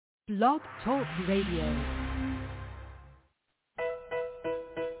Blog Talk Radio.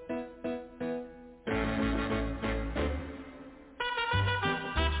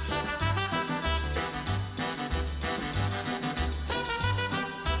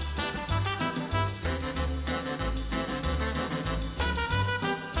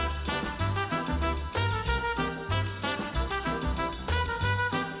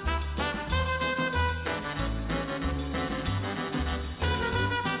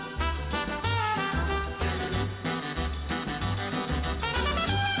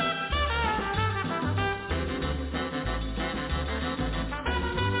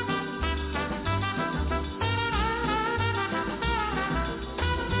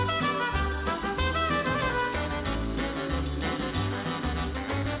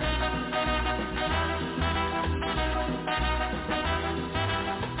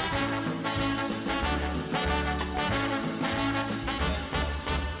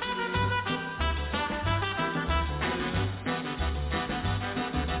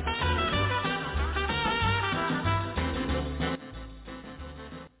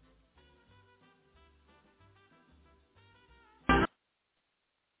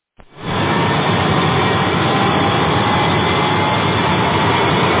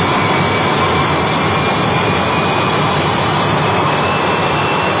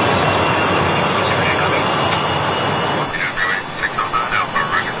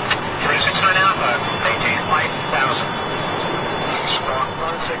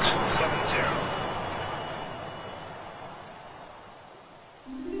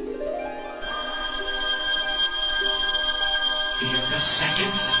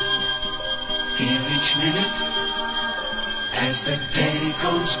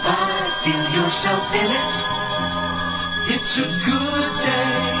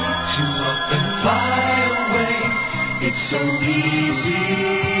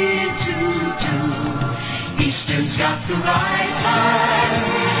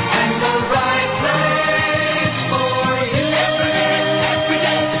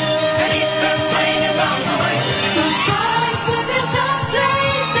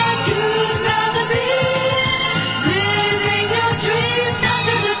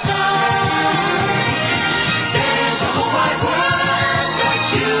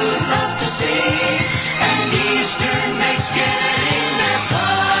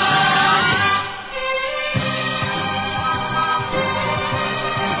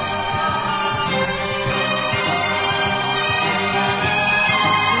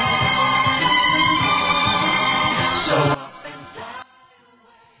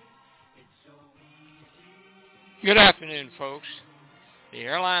 Good afternoon, folks. The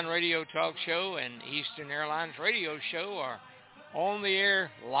Airline Radio Talk Show and Eastern Airlines Radio Show are on the air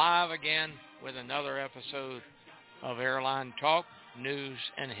live again with another episode of Airline Talk, News,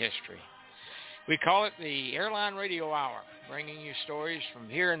 and History. We call it the Airline Radio Hour, bringing you stories from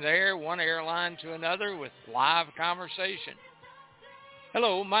here and there, one airline to another with live conversation.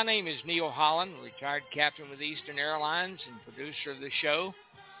 Hello, my name is Neil Holland, retired captain with Eastern Airlines and producer of the show.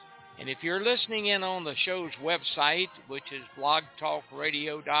 And if you're listening in on the show's website, which is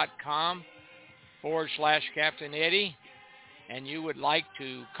blogtalkradio.com/Captain Eddie, and you would like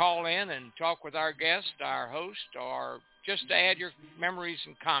to call in and talk with our guest, our host, or just to add your memories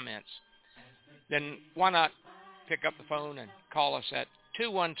and comments, then why not pick up the phone and call us at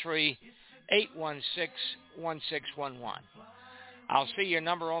 213-816-1611. I'll see your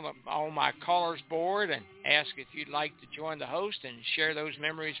number on my caller's board and ask if you'd like to join the host and share those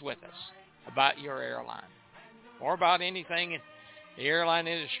memories with us about your airline or about anything in the airline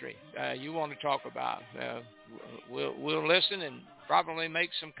industry you want to talk about. We'll listen and probably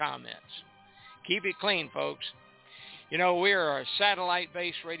make some comments. Keep it clean, folks. You know, we're a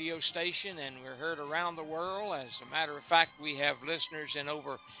satellite-based radio station, and we're heard around the world. As a matter of fact, we have listeners in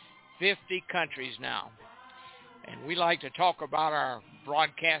over 50 countries now. And we like to talk about our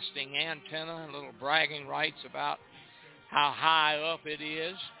broadcasting antenna, a little bragging rights about how high up it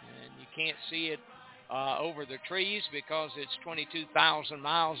is. And you can't see it over the trees because it's 22,000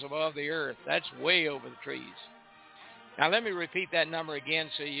 miles above the earth. That's way over the trees. Now, let me repeat that number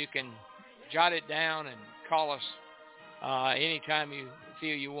again so you can jot it down and call us anytime you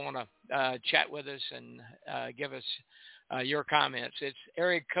feel you want to chat with us and give us your comments. It's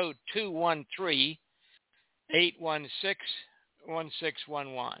area code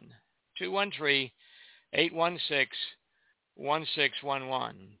 213-816-1611.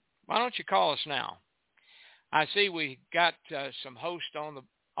 213-816-1611. Why don't you call us now? I see we got some hosts on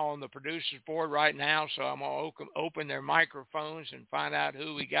the producer's board right now, so I'm going to open their microphones and find out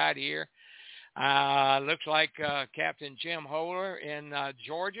who we got here. Looks like Captain Jim Holder in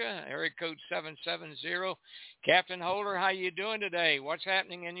Georgia, area code 770. Captain Holder, how you doing today? What's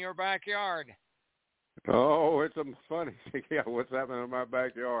happening in your backyard? Oh, it's funny. Yeah, what's happening in my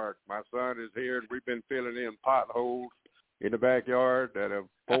backyard? My son is here, and we've been filling in potholes in the backyard that have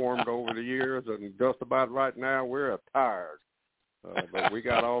formed over the years, and just about right now we're tired. But we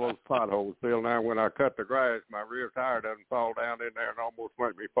got all those potholes filled now. When I cut the grass, my rear tire doesn't fall down in there and almost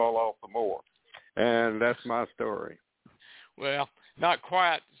make me fall off the mower. And that's my story. Well, not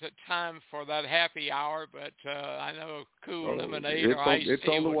quite the time for that happy hour, but I know cool lemonade or iced tea it's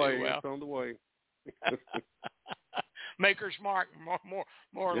on the way. Well. It's on the way. Maker's Mark, more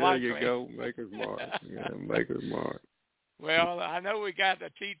there likely. There you go, Maker's Mark. Yeah, Maker's Mark. Well, I know we got a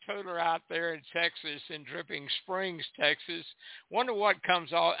teetotaler out there in Texas, in Dripping Springs, Texas. Wonder what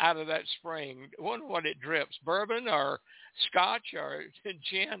comes out of that spring. Wonder what it drips, bourbon or scotch or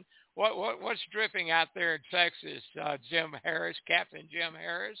gin? What's dripping out there in Texas, Jim Harris, Captain Jim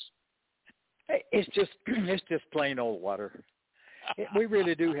Harris? It's just plain old water. We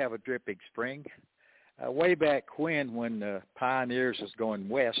really do have a dripping spring. Way back when the pioneers was going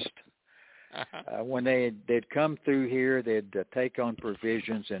west, when they'd come through here, they'd take on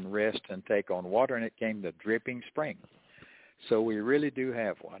provisions and rest and take on water, and it came the dripping spring. So we really do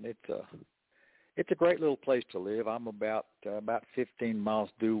have one. It's a great little place to live. I'm about 15 miles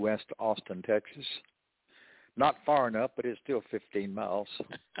due west of Austin, Texas. Not far enough, but it's still 15 miles,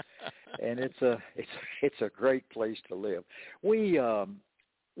 and it's a great place to live.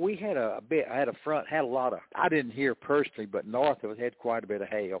 We had had a lot of, I didn't hear personally, but north of us had quite a bit of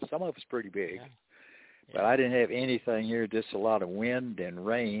hail. Some of it's pretty big, but I didn't have anything here, just a lot of wind and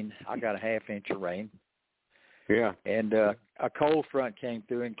rain. I got a half-inch of rain. Yeah. And a cold front came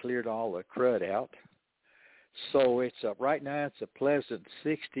through and cleared all the crud out. So right now it's a pleasant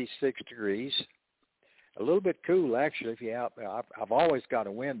 66 degrees. A little bit cool, actually, if you're out there. I've always got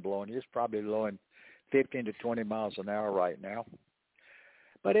a wind blowing. It's probably blowing 15 to 20 miles an hour right now.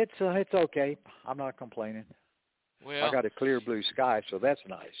 But it's okay. I'm not complaining. Well, I got a clear blue sky, so that's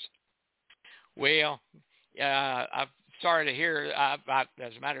nice. Well, I'm sorry to hear. As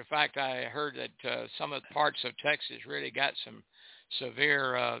a matter of fact, I heard that some of the parts of Texas really got some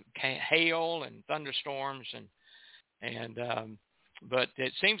severe hail and thunderstorms, but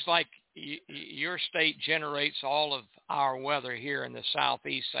it seems like your state generates all of our weather here in the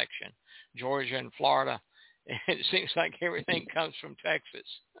southeast section, Georgia and Florida. It seems like everything comes from Texas.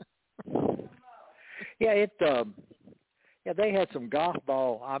 Yeah, they had some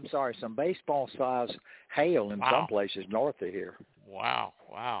some baseball-size hail in some places north of here. Wow.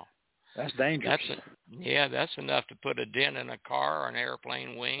 That's dangerous. That's enough to put a dent in a car or an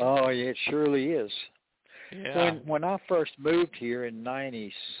airplane wing. Oh, yeah, it surely is. Yeah. When I first moved here in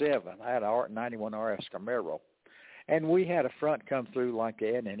 '97, I had a 91 RS Camaro, and we had a front come through like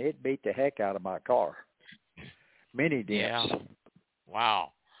that, and it beat the heck out of my car. Many dents. Yeah.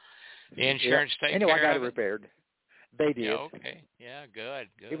 Wow. The insurance take anyway, care I got of it repaired. They did. Yeah, okay. Yeah, good.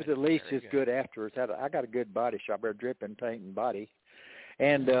 It was at least as good afterwards. I got a good body shop there, dripping paint and body.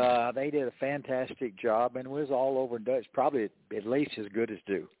 And they did a fantastic job, and it was all over and done. It's probably at least as good as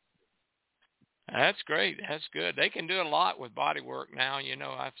due. That's great. That's good. They can do a lot with body work now.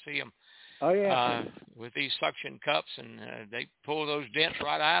 I see them with these suction cups, and they pull those dents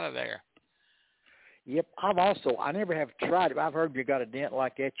right out of there. Yep. I never have tried it. I've heard if you got a dent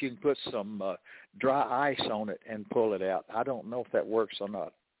like that, you can put some dry ice on it and pull it out. I don't know if that works or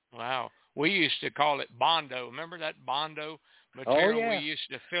not. Wow. We used to call it Bondo. Remember that Bondo material? Oh, yeah. We used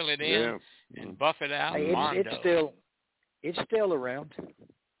to fill it in and buff it out. Bondo. It's still around.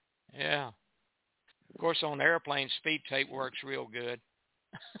 Yeah. Of course, on airplanes, speed tape works real good.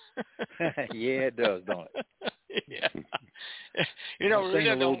 Yeah, it does, don't it? Yeah. I've seen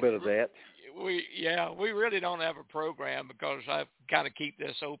a little bit of that. We really don't have a program because I kind of keep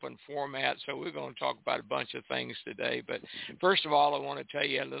this open format, so we're going to talk about a bunch of things today. But first of all, I want to tell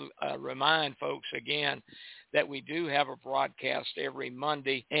you remind folks again that we do have a broadcast every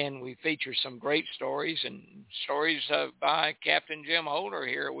Monday, and we feature some great stories by Captain Jim Holder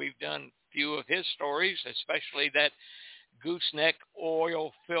here. We've done a few of his stories, especially that gooseneck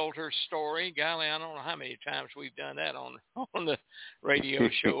oil filter story. Golly, I don't know how many times we've done that on the radio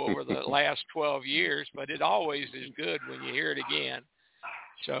show over the last 12 years, but it always is good when you hear it again.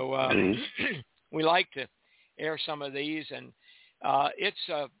 So we like to air some of these, and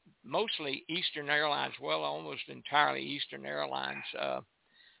it's mostly Eastern Airlines, well, almost entirely Eastern Airlines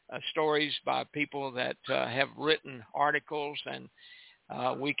stories by people that have written articles, and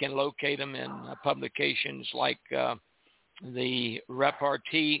we can locate them in publications like the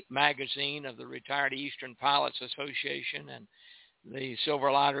Repartee magazine of the Retired Eastern Pilots Association, and the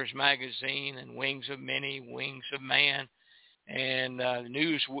Silver Lighters magazine, and Wings of Many, Wings of Man, and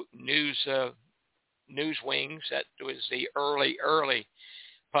News Wings. That was the early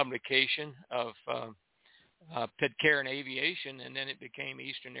publication of Pitcairn Aviation, and then it became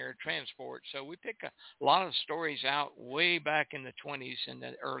Eastern Air Transport. So we pick a lot of stories out way back in the 20s and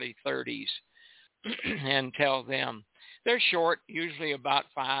the early 30s and tell them. They're short, usually about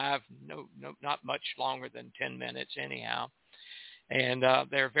 5, not much longer than 10 minutes anyhow. And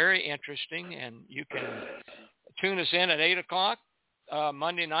they're very interesting, and you can tune us in at 8 o'clock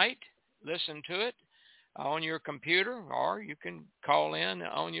Monday night, listen to it on your computer, or you can call in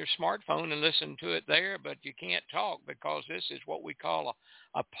on your smartphone and listen to it there, but you can't talk because this is what we call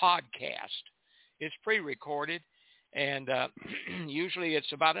a podcast. It's pre-recorded, and usually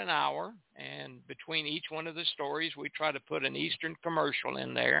it's about an hour, and between each one of the stories, we try to put an Eastern commercial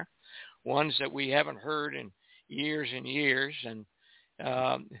in there, ones that we haven't heard in years and years, and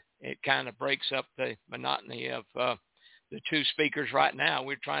it kind of breaks up the monotony of the two speakers right now.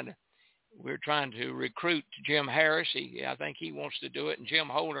 We're trying to recruit Jim Harris. I think he wants to do it. And Jim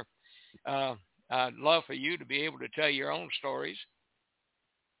Holder, I'd love for you to be able to tell your own stories.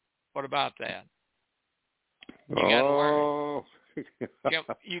 What about that? You got to learn. Jim,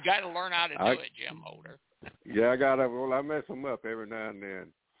 you got to learn how to do it, Jim Holder. Yeah, I mess them up every now and then,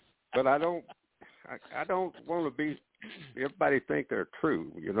 but I don't want to be. Everybody think they're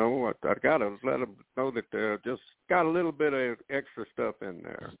true, you know. I got to let them know that they're just got a little bit of extra stuff in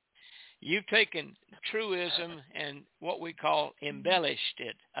there. You've taken truism and what we call embellished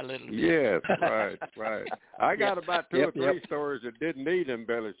it a little bit. Yes, right. I got about two or three stories that didn't need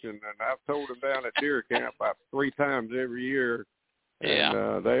embellishing, and I've told them down at deer camp about 3 times every year.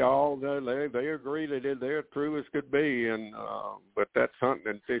 And they agree they're true as could be, and but that's hunting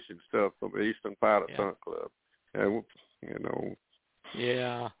and fishing stuff from the Eastern Pilots Hunt Club, and you know.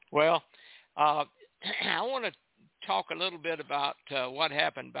 Yeah. Well, I want to talk a little bit about what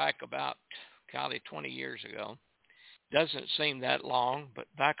happened back about 20 years ago. Doesn't seem that long, but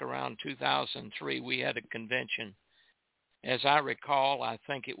back around 2003, we had a convention. As I recall, I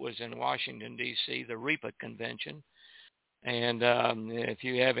think it was in Washington, D.C., the REPA convention. And if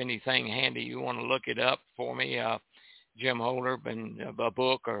you have anything handy, you want to look it up for me, Jim Holder, and a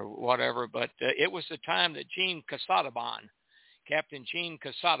book or whatever. But it was the time that Captain Gene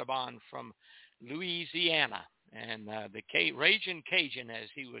Casadobon from Louisiana, and the Raging Cajun, as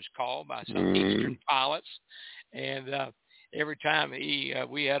he was called by some Eastern pilots. And every time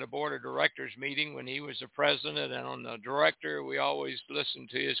we had a board of directors meeting when he was the president and on the director, we always listened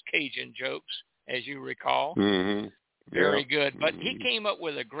to his Cajun jokes, as you recall. Mm-hmm. Very good. But he came up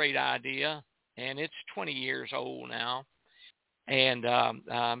with a great idea, and it's 20 years old now. And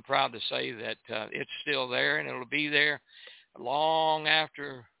I'm proud to say that it's still there, and it'll be there long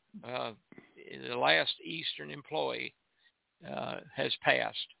after the last Eastern employee has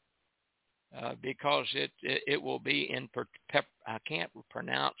passed, because it will be in I can't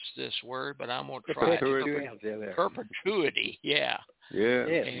pronounce this word, but I'm going to try it. Perpetuity, yeah.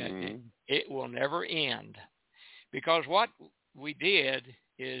 And it will never end. Because what we did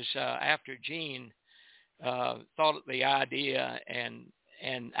is after Gene thought of the idea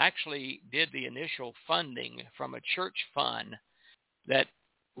and actually did the initial funding from a church fund that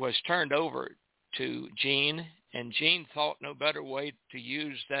was turned over to Gene, and Gene thought no better way to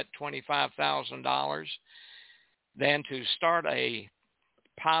use that $25,000 than to start a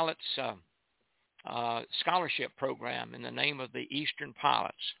pilot's scholarship program in the name of the Eastern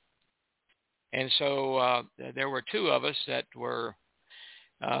Pilots. And so there were 2 of us that were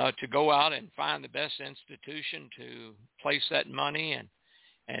to go out and find the best institution to place that money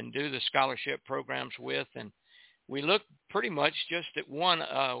and do the scholarship programs with. And we looked pretty much just at one.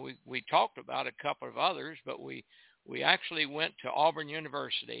 We talked about a couple of others, but we actually went to Auburn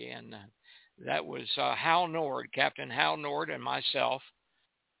University, and that was Hal Nord, Captain Hal Nord, and myself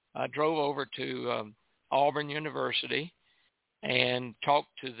drove over to Auburn University and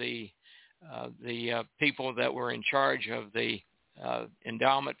talked to the people that were in charge of the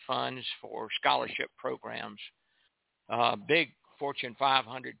endowment funds for scholarship programs. Big Fortune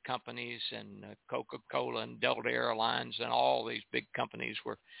 500 companies and Coca-Cola and Delta Airlines and all these big companies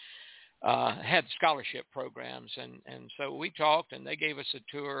had scholarship programs. And so we talked, and they gave us a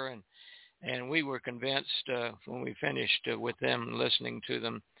tour, and we were convinced when we finished with them, listening to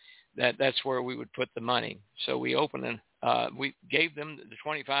them, that that's where we would put the money. So we we gave them the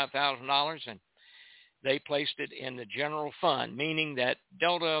 $25,000, and they placed it in the general fund, meaning that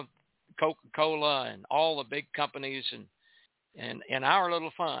Delta, Coca-Cola, and all the big companies and And in our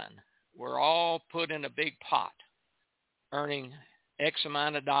little fund, we're all put in a big pot, earning X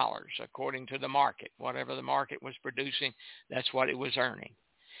amount of dollars according to the market. Whatever the market was producing, that's what it was earning.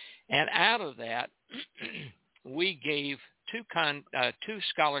 And out of that, we gave two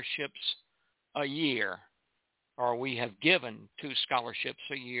scholarships a year, or we have given 2 scholarships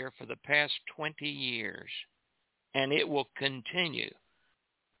a year for the past 20 years. And it will continue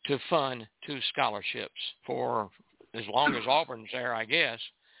to fund 2 scholarships for as long as Auburn's there, I guess.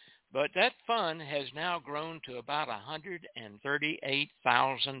 But that fund has now grown to about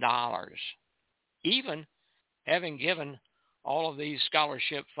 $138,000. Even having given all of these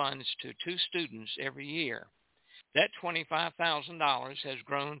scholarship funds to 2 students every year, that $25,000 has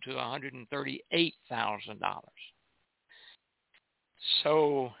grown to $138,000.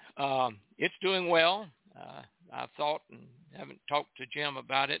 So it's doing well. I thought, and haven't talked to Jim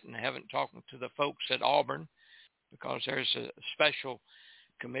about it, and haven't talked to the folks at Auburn, because there's a special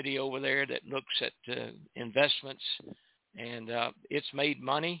committee over there that looks at investments, and it's made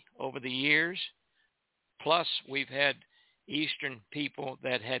money over the years. Plus, we've had Eastern people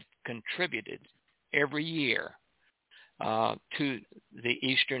that had contributed every year to the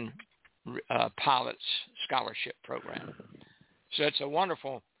Eastern Pilots Scholarship Program. So it's a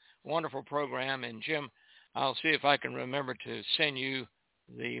wonderful, wonderful program. And Jim, I'll see if I can remember to send you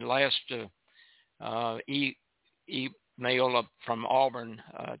the last email from Auburn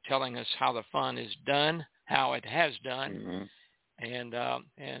telling us how the fund is done, how it has done. Mm-hmm. And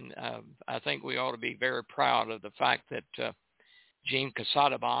I think we ought to be very proud of the fact that Gene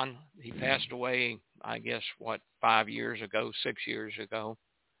Casadaban, he passed away, I guess, 5 years ago, 6 years ago.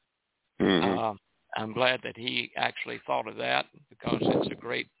 Mm-hmm. I'm glad that he actually thought of that, because it's a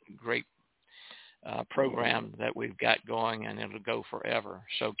great, great program that we've got going, and it'll go forever.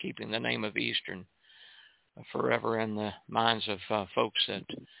 So keeping the name of Eastern forever in the minds of folks that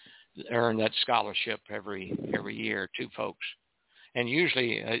earn that scholarship every year, 2 folks. And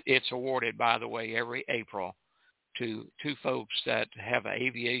usually it's awarded, by the way, every April to 2 folks that have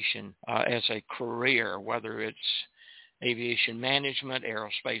aviation as a career, whether it's aviation management,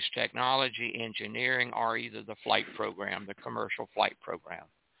 aerospace technology, engineering, or either the flight program, the commercial flight program.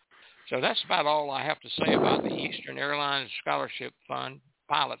 So that's about all I have to say about the Eastern Airlines Scholarship Fund,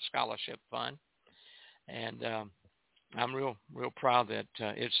 Pilot Scholarship Fund. And I'm real proud that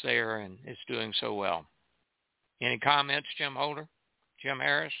it's there and it's doing so well. Any comments, Jim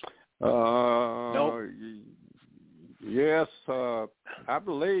Harris? No. Yes, I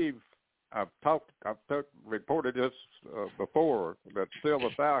believe I've reported this before, that Silver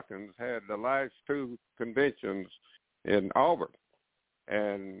Falcons had the last 2 conventions in Auburn,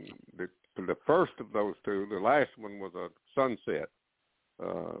 and the first of those 2, the last one was a sunset.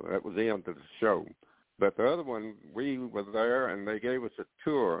 That was the end of the show. But the other one, we were there, and they gave us a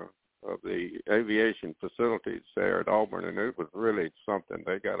tour of the aviation facilities there at Auburn, and it was really something.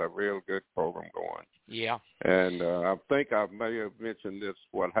 They got a real good program going. Yeah. And I think I may have mentioned this,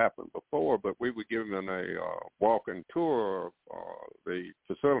 what happened before, but we were given a walking tour of the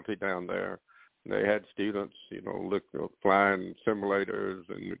facility down there. They had students, flying simulators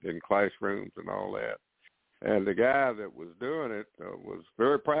and in classrooms and all that. And the guy that was doing it was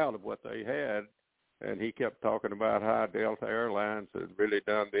very proud of what they had. And he kept talking about how Delta Airlines had really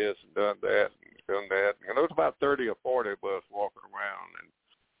done this and done that and done that. And there was about 30 or 40 of us walking around,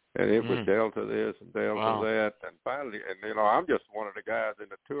 and it was Delta this and Delta that. And finally, I'm just one of the guys in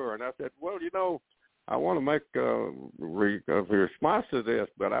the tour. And I said, well, I want to make a response to this,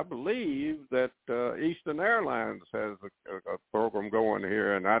 but I believe that Eastern Airlines has a program going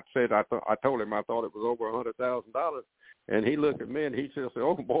here. And I said, I told him I thought it was over $100,000. And he looked at me and he just said,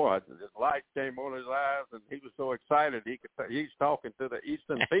 "Oh boy!" His light came on his eyes, and he was so excited. He's talking to the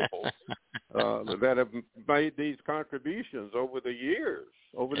Eastern people that have made these contributions over the years.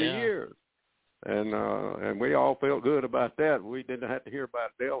 And we all felt good about that. We didn't have to hear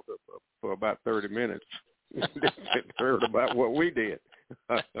about Delta for about 30 minutes. Heard about what we did.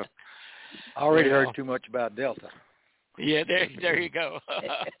 I already heard too much about Delta. Yeah, there you go.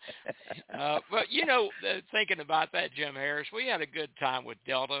 But, thinking about that, Jim Harris, we had a good time with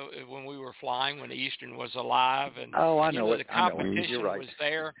Delta when we were flying, when Eastern was alive. And I know the competition You're right. was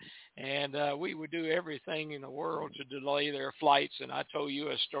there. And we would do everything in the world to delay their flights. And I told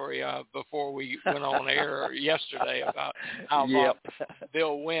you a story before we went on air yesterday about how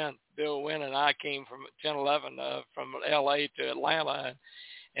Bill Wynn and I came from 1011 from L.A. to Atlanta,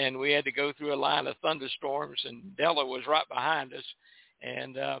 and we had to go through a line of thunderstorms, and Delta was right behind us.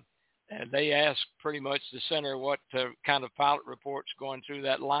 And they asked pretty much the center what kind of pilot reports going through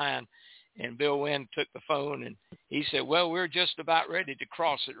that line. And Bill Wynn took the phone, and he said, well, we're just about ready to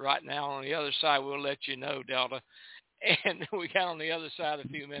cross it right now. On the other side, we'll let you know, Delta. And we got on the other side a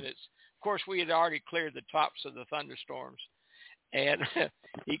few minutes. Of course, we had already cleared the tops of the thunderstorms. And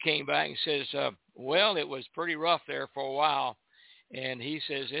he came back and says, well, it was pretty rough there for a while. And he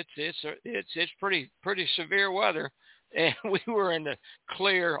says, it's pretty severe weather. And we were in the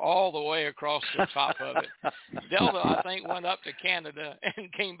clear all the way across the top of it. Delta, I think, went up to Canada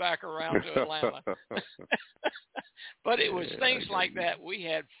and came back around to Atlanta. But it was things like that we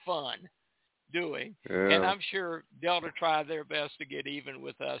had fun doing. Yeah. And I'm sure Delta tried their best to get even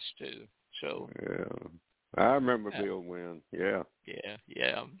with us, too. So yeah. I remember Bill Wynn. Yeah.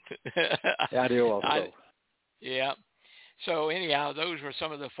 Yeah. I do also. Yeah. So anyhow, those were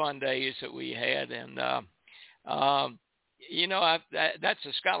some of the fun days that we had. And, that's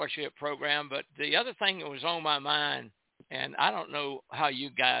a scholarship program. But the other thing that was on my mind, and I don't know how you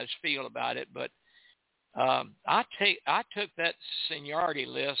guys feel about it, but I took that seniority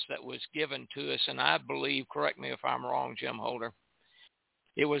list that was given to us, and I believe, correct me if I'm wrong, Jim Holder,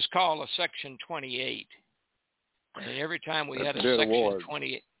 it was called a Section 28. And every time we had a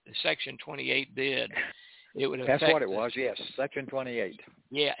Section 28 bid, it would affect. That's what it was, yes, Section 28.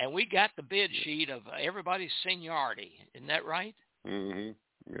 Yeah, and we got the bid sheet of everybody's seniority. Isn't that right? Mm-hmm.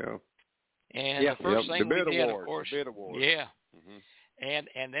 Yeah. And the first thing we did, of course, bid award. Yeah. Mm-hmm.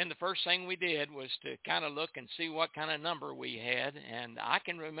 And then the first thing we did was to kind of look and see what kind of number we had. And I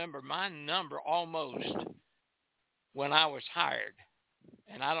can remember my number almost when I was hired.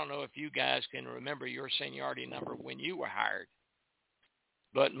 And I don't know if you guys can remember your seniority number when you were hired.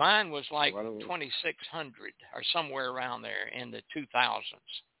 But mine was like 2,600 or somewhere around there in the 2000s.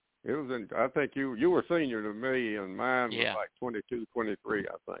 It was I think you were senior to me, and mine was like 22, 23, I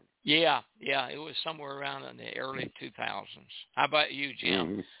think. Yeah, it was somewhere around in the early 2000s. How about you, Jim?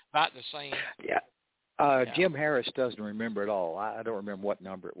 Mm-hmm. About the same? Yeah. Jim Harris doesn't remember at all. I don't remember what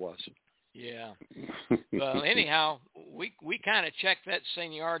number it was. Yeah. Well, anyhow, we kind of checked that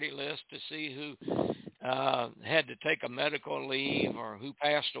seniority list to see who had to take a medical leave or who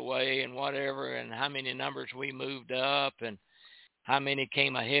passed away and whatever, and how many numbers we moved up and how many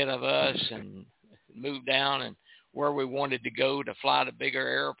came ahead of us and moved down, and where we wanted to go to fly the bigger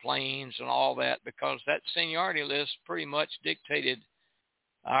airplanes and all that, because that seniority list pretty much dictated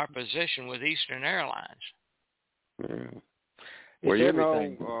our position with Eastern Airlines. Yeah.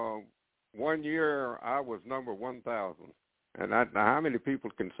 Well, one year I was number 1,000. And how many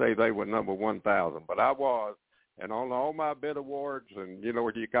people can say they were number 1,000? But I was. And on all my bid awards, and you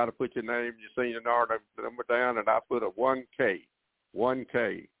got to put your name, your senior number down, and I put a 1K.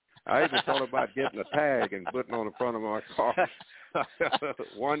 1K. I even thought about getting a tag and putting on the front of my car.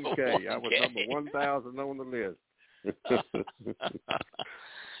 1K. I was number 1,000 on the list.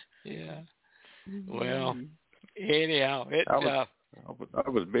 Yeah. Well, anyhow, that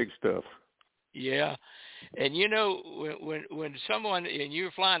was big stuff. Yeah. And when someone, and you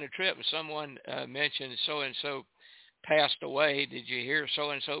were flying a trip and someone mentioned so-and-so passed away, did you hear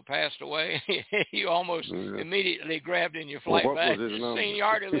so-and-so passed away? You almost immediately grabbed in your flight bag the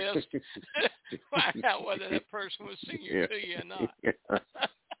seniority list, find out whether that person was senior to you or not.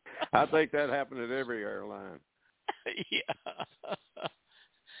 I think that happened at every airline. Yeah.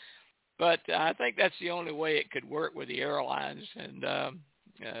 But I think that's the only way it could work with the airlines, and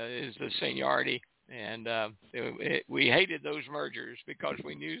is the seniority. And we hated those mergers because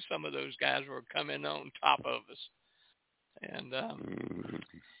we knew some of those guys were coming on top of us. And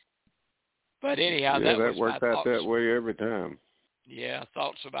but anyhow, that worked out that way every time. Yeah,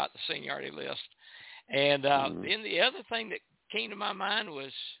 thoughts about the seniority list. And then the other thing that came to my mind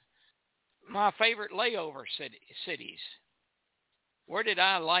was my favorite layover cities. Where did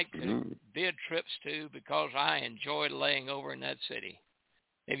I like to bid trips to because I enjoyed laying over in that city?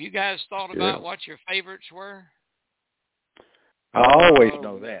 Have you guys thought about what your favorites were? I always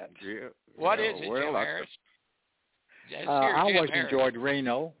know that. Yeah. What is it, Jim Harris? I always enjoyed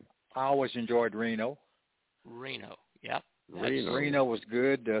Reno. Reno, yep. Reno was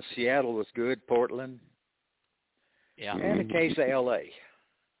good. Seattle was good. Portland. Yeah. And a case of L.A.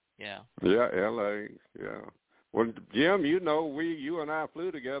 Yeah. Yeah, L.A., yeah. Well, Jim, you and I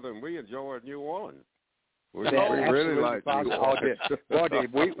flew together, and we enjoyed New Orleans. We really liked New Orleans.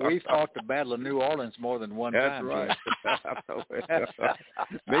 We fought the Battle of New Orleans more than one time. That's right.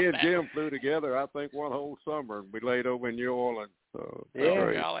 Me and Jim flew together, I think, one whole summer, and we laid over in New Orleans. So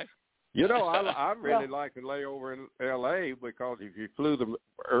golly. I really like to lay over in L.A. because if you flew the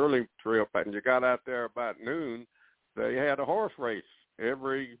early trip and you got out there about noon, they had a horse race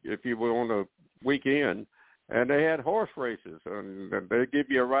if you were on a weekend. and they had horse races, and they'd give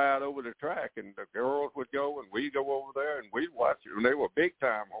you a ride over the track, and the girls would go, and we'd go over there, and we'd watch it. And they were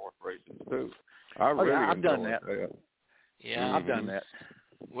big-time horse races, too. I've done that. Yeah. I've done that.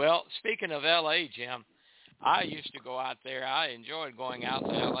 Well, speaking of L.A., Jim, I used to go out there. I enjoyed going out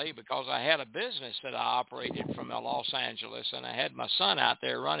to L.A. because I had a business that I operated from Los Angeles, and I had my son out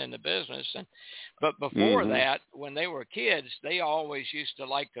there running the business. But before that, when they were kids, they always used to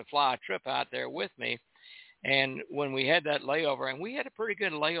like to fly a trip out there with me. And when we had that layover, and we had a pretty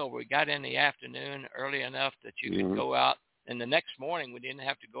good layover, we got in the afternoon early enough that you could go out. And the next morning, we didn't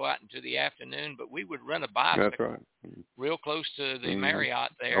have to go out into the afternoon, but we would rent a bicycle. That's right. Real close to the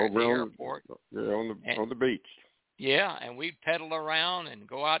Marriott there at the airport. On the beach. Yeah, and we'd pedal around and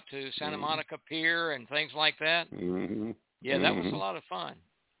go out to Santa Monica Pier and things like that. Yeah, that was a lot of fun.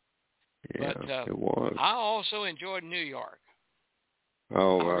 Yeah, but it was. I also enjoyed New York.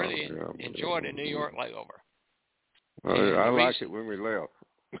 Oh, I really enjoyed a New York layover. I liked it when we left.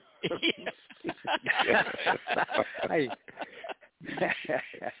 Hey,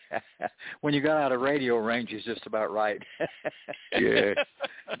 when you got out of radio range, it's just about right. Yeah.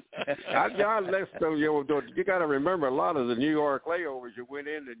 You got to remember, a lot of the New York layovers, you went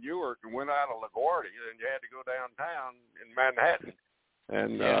into Newark and went out of LaGuardia, and you had to go downtown in Manhattan.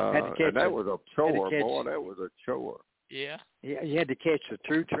 And, and that was a chore, boy. That was a chore. Yeah. Yeah, you had to catch the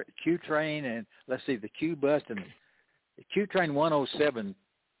Q train and, let's see, the Q bus and the Q train 107.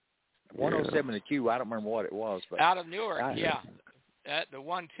 107 to Q, I don't remember what it was. But out of Newark, At the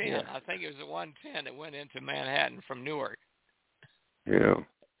 110. I think it was the 110 that went into Manhattan from Newark. Yeah.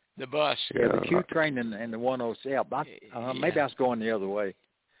 The bus. Yeah, the Q train and the 107. Maybe I was going the other way.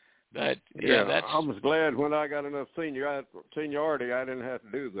 But, I was glad when I got enough seniority, I didn't have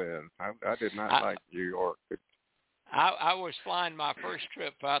to do that. I did not like New York. I was flying my first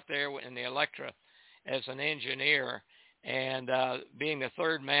trip out there in the Electra as an engineer, and being the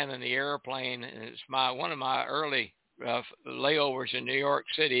third man in the airplane, it's one of my early layovers in New York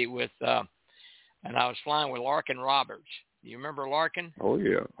City with, and I was flying with Larkin Roberts. You remember Larkin? Oh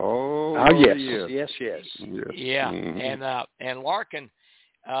yeah. Oh yes. Yeah, and Larkin,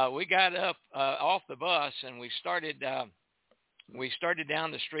 we got up off the bus and we started down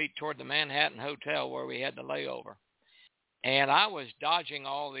the street toward the Manhattan Hotel where we had the layover, and I was dodging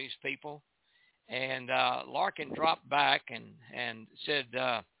all these people. And Larkin dropped back and said,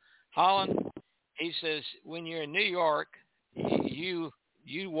 Holland, he says, when you're in New York, you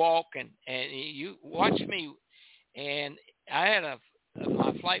walk and you watch me. And I had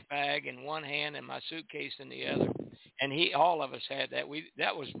my flight bag in one hand and my suitcase in the other. And all of us had that.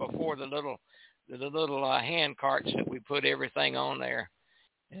 That was before the little hand carts that we put everything on there,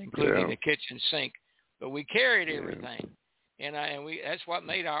 including the kitchen sink. But we carried everything, and that's what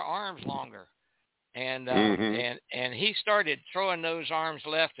made our arms longer. And and he started throwing those arms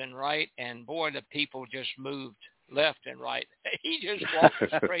left and right, and boy, the people just moved left and right. He just walked a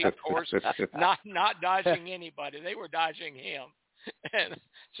straight course, not dodging anybody. They were dodging him. And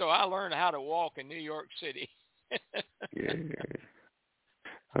so I learned how to walk in New York City. Yeah.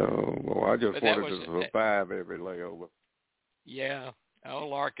 Oh, well, I just wanted to survive every layover. Yeah. Oh,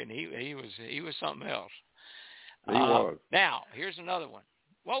 Larkin, he was something else. He was. Now, here's another one.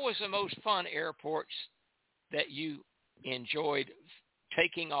 What was the most fun airports that you enjoyed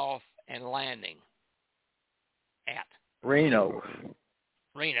taking off and landing at? Reno.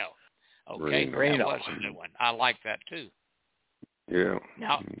 Okay, Reno. That was a good one. I like that too. Yeah.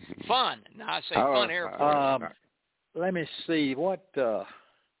 Now, fun. Now I say fun airports. Let me see. What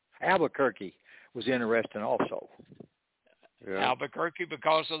Albuquerque was interesting also. Yeah. Albuquerque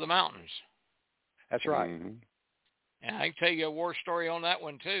because of the mountains. That's right. Mm-hmm. And I can tell you a war story on that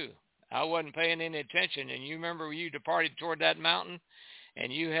one too. I wasn't paying any attention, and you remember you departed toward that mountain,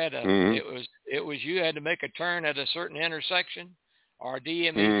 and you had you had to make a turn at a certain intersection, or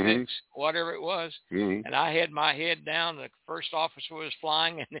DME fix, whatever it was. And I had my head down. The first officer was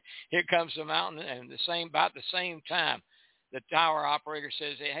flying, and here comes the mountain, and about the same time, the tower operator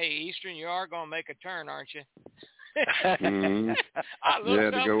says, "Hey, Eastern, you are going to make a turn, aren't you?" I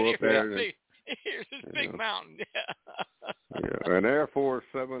looked up, go up there. Here's this big mountain. Yeah, an Air Force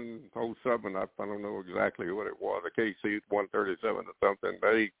 707, I don't know exactly what it was, a KC-137 or something.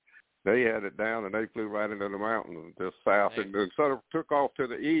 They had it down, and they flew right into the mountains just south, and then sort of took off to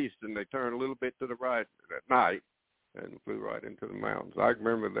the east, and they turned a little bit to the right at night and flew right into the mountains. I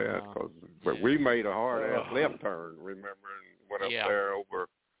remember that, but we made a hard-ass left turn, remember, and went up there over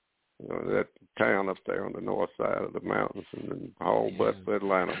that town up there on the north side of the mountains, and then hauled bus to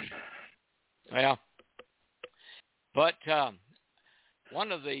Atlanta. Well, but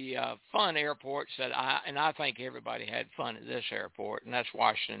one of the fun airports that I think everybody had fun at this airport, and that's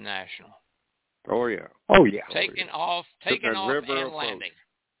Washington National. Oh yeah. Taking off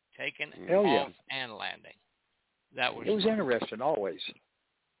and landing. That was. It was interesting always.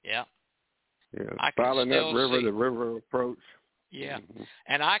 Yeah. Yeah. I can Following that river, see the river approach. Yeah,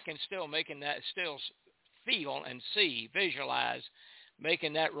 and I can still feel and visualize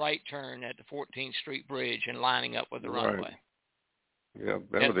making that right turn at the 14th Street Bridge and lining up with the runway. Yeah,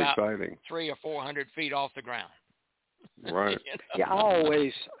 that was about exciting. 300 or 400 feet off the ground. Right. Yeah, I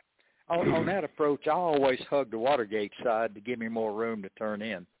always, on that approach, I always hug the Watergate side to give me more room to turn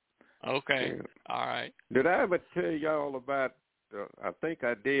in. Okay, yeah. All right. Did I ever tell y'all about, I think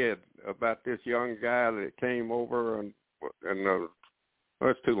I did, about this young guy that came over and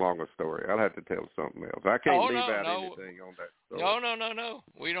it's too long a story. I'll have to tell something else. I can't leave out anything on that story. No.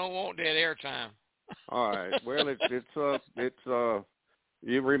 We don't want that airtime. All right. Well, it's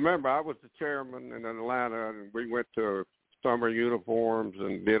you remember I was the chairman in Atlanta, and we went to summer uniforms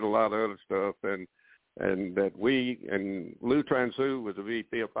and did a lot of other stuff, and that Lou Transu was the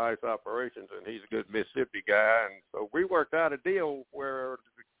VP of ICE operations, and he's a good Mississippi guy, and so we worked out a deal where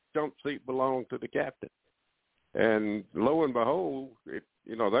the jump seat belonged to the captain. And lo and behold,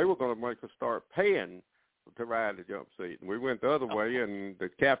 they were going to make us start paying to ride the jump seat. And we went the other way, and the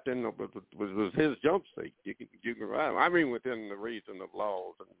captain was his jump seat. You can ride. I mean, within the reason of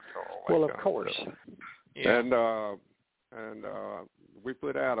laws and all that. Well, of course. Yeah. And we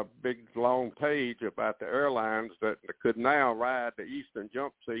put out a big long page about the airlines that could now ride the Eastern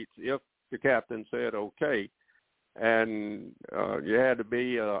jump seats if the captain said okay, and you had to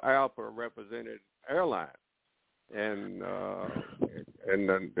be ALPA represented airline. And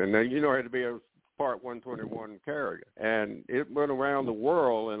then it had to be a Part 121 carrier, and it went around the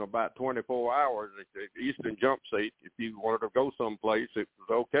world in about 24 hours. The Eastern jump seat, if you wanted to go someplace, it was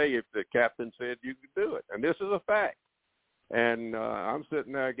okay if the captain said you could do it, and this is a fact. And I'm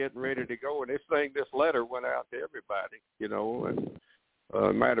sitting there getting ready to go, and this letter went out to everybody,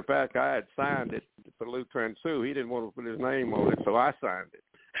 and matter of fact, I had signed it for Lou Transu. He didn't want to put his name on it, so I signed it.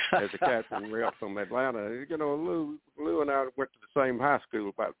 As a captain rep from Atlanta. Lou and I went to the same high school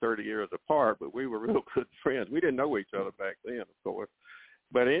about 30 years apart, but we were real good friends. We didn't know each other back then, of course.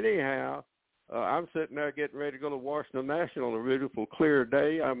 But anyhow, I'm sitting there getting ready to go to Washington National on a beautiful, clear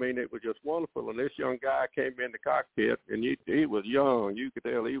day. I mean, it was just wonderful. And this young guy came in the cockpit, and he was young. You could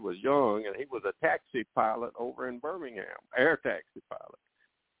tell he was young, and he was a taxi pilot over in Birmingham, air taxi pilot.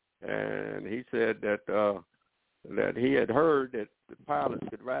 And he said that he had heard that the pilots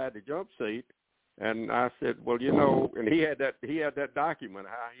could ride the jump seat, and I said, well, and he had that document.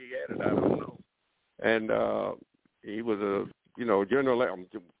 How he had it, I don't know. And he was a general,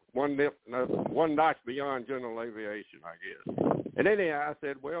 one notch beyond general aviation, I guess. And anyhow, I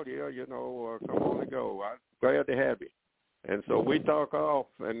said, well, come on and go. I'm glad to have you. And so we took off,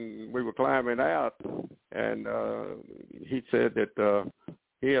 and we were climbing out, and he said that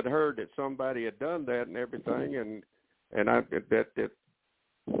he had heard that somebody had done that and everything, and that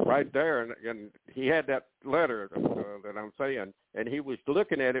right there, and he had that letter that I'm saying, and he was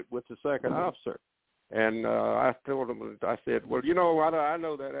looking at it with the second officer, and I told him, I said, well, I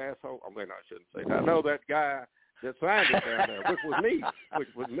know that asshole. I mean, I shouldn't say that. I know that guy that signed it down there,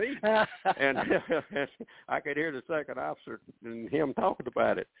 which was me, and I could hear the second officer and him talking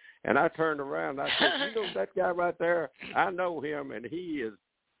about it, and I turned around and I said, that guy right there, I know him, and he is.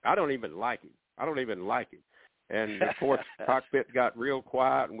 I don't even like him. And, of course, the cockpit got real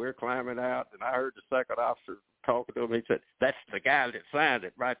quiet, and we're climbing out, and I heard the second officer talking to him. He said, that's the guy that signed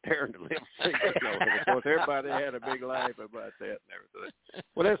it right there in the left seat. And, of course, everybody had a big laugh about that and everything.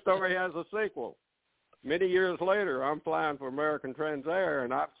 Well, that story has a sequel. Many years later, I'm flying for American Transair,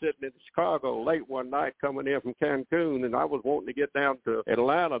 and I'm sitting in Chicago late one night coming in from Cancun, and I was wanting to get down to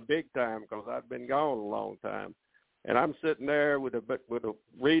Atlanta big time because I'd been gone a long time. And I'm sitting there with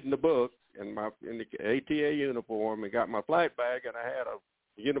reading the book in the ATA uniform, and got my flight bag, and I had a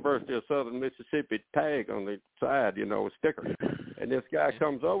University of Southern Mississippi tag on the side, a sticker. And this guy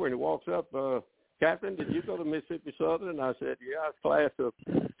comes over and he walks up, Captain, did you go to Mississippi Southern? And I said, yeah, I was class of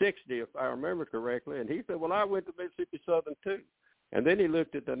 60, if I remember correctly. And he said, well, I went to Mississippi Southern too. And then he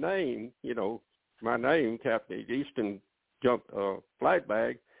looked at the name, my name, Captain Easton flight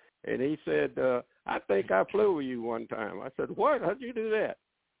bag, and he said, I think I flew with you one time. I said, what? How'd you do that?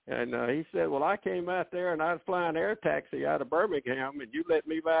 And he said, well, I came out there, and I was flying air taxi out of Birmingham, and you let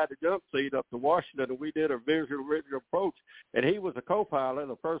me ride the jump seat up to Washington, and we did a visual approach. And he was a co-pilot,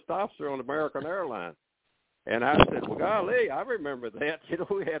 the first officer on American Airlines. And I said, well, golly, I remember that. You know,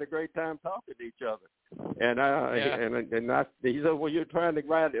 we had a great time talking to each other. And he said, well, you're trying to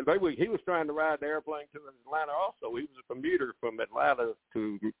ride. He was trying to ride the airplane to Atlanta also. He was a commuter from Atlanta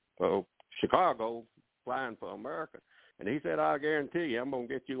to Chicago, flying for America. And he said, I guarantee you, I'm going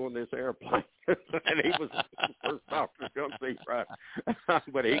to get you on this airplane. And he was the first officer to come see right.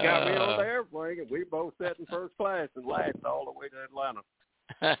 But he got me on the airplane, and we both sat in first class and laughed all the way to Atlanta.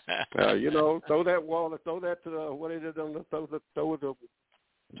 You know, throw that, what is it, on the, throw the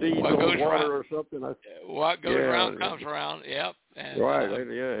seeds on the water or something. What goes around comes around, yep. And, right,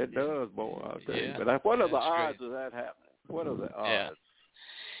 it does, boy, I'll tell you. But what are the odds of that happening? What are the odds? Yeah.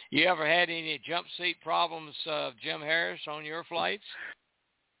 You ever had any jump seat problems, Jim Harris, on your flights?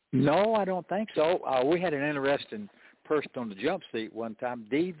 No, I don't think so. We had an interesting person on the jump seat one time.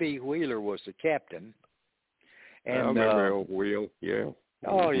 D.V. Wheeler was the captain. And, I remember old Wheel, yeah.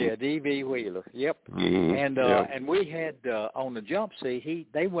 Oh, yeah, D.V. Wheeler, yep. Mm-hmm. And we had, on the jump seat,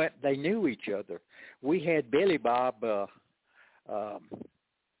 they knew each other. We had Billy Bob.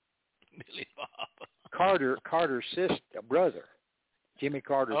 Carter's brother. Jimmy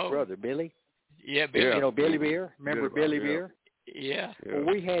Carter's brother, Billy. Yeah, Billy. You know Billy Beer? Remember Billy Beer? Yeah. Well,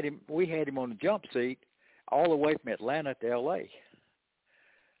 we had him on the jump seat all the way from Atlanta to L.A.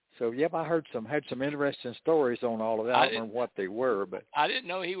 So, yep, I had some interesting stories on all of that. I don't remember what they were, but I didn't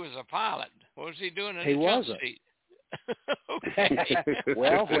know he was a pilot. What was he doing in the jump seat?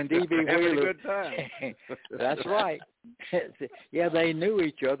 Well, when D.B. Wheeler, a good time. That's right. Yeah, they knew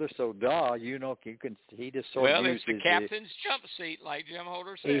each other, so you know, he just sort of used it's the captain's jump seat, like Jim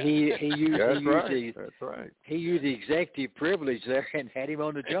Holder said. That's right. He used the executive privilege there and had him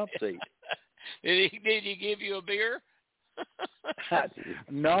on the jump seat. Did he give you a beer?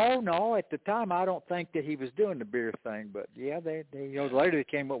 No. At the time, I don't think that he was doing the beer thing, but yeah, they later they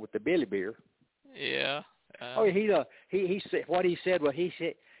came up with the Billy Beer. Yeah. He said what he said. Well, he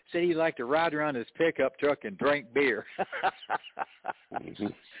said he liked to ride around his pickup truck and drink beer.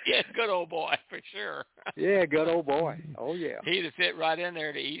 Yeah, good old boy for sure. Yeah, good old boy. Oh yeah. He'd have fit right in there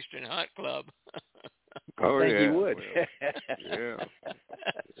at the Eastern Hunt Club. I think he would.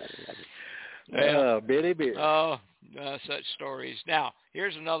 Yeah. Billy Beer. Oh, such stories. Now,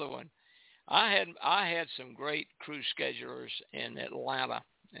 here's another one. I had some great crew schedulers in Atlanta.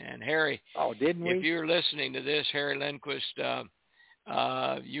 And Harry, didn't we? If you're listening to this, Harry Lindquist,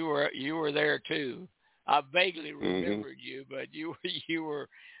 you were there too. I vaguely remembered you, but you were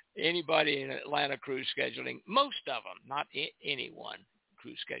anybody in Atlanta crew scheduling. Most of them, not anyone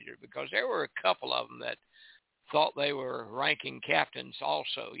crew scheduler, because there were a couple of them that thought they were ranking captains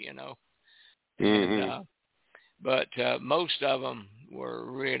also, you know. And, but most of them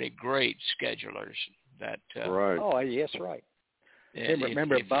were really great schedulers. Right. Oh, yes, right.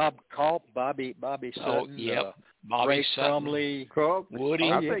 Remember Bob Culp, Bobby Sutton, Bobby Ray Sutton, Crumley,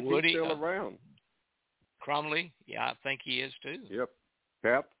 Woody. I think Woody, he's still around. Crumley, yeah, I think he is too. Yep.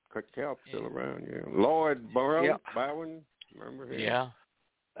 Cap's still around. Yeah. Lloyd Bowen, remember him? Yeah.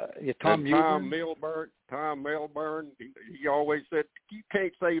 Tom Milburn. He always said, "You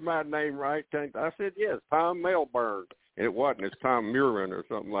can't say my name right." I said, "Yes, Tom Milburn." And it wasn't. It's Tom Murin or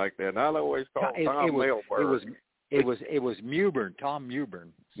something like that. And I always called Tom Milburn. It was Mewburn, Tom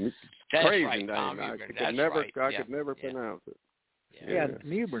Mewburn. That's crazy right, name. Tom I Mewburn. could never pronounce it. Yeah,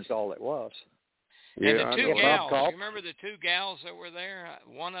 Mewburn's all it was. And the two gals, you remember the two gals that were there?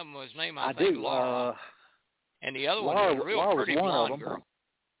 One of them was named, I think, Laura. And the other one was a real pretty blonde girl.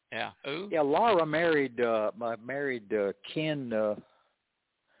 Yeah. Who? Yeah, Laura married Ken.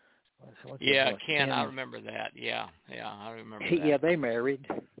 Ken, I remember that. Yeah, I remember that. Yeah, they married.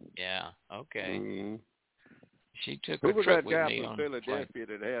 Yeah, okay. Mm-hmm. She took Who a was trip that guy with me from on Philadelphia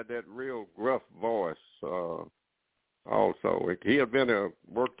that had that real gruff voice? Also, he had been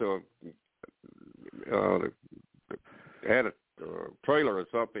had a trailer or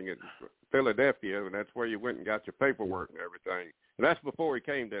something in Philadelphia, and that's where you went and got your paperwork and everything. And that's before he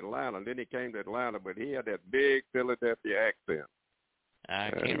came to Atlanta. And then he came to Atlanta, but he had that big Philadelphia accent. I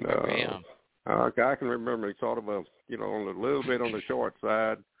can't remember him. I can remember he sort of a little bit on the short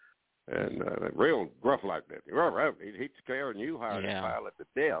side. And real gruff like that. He'd scare you hired a pilot to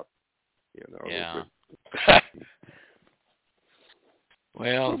death. You know. Yeah.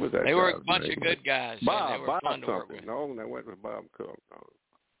 Well, they were a bunch of good guys. They were fun to work with. No, that wasn't Bob Cook. No.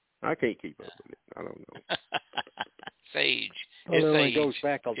 I can't keep up with it. I don't know. Sage. Well, it only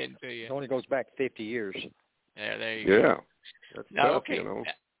goes back 50 years. Yeah, there you go. Yeah. That's tough, okay. You know.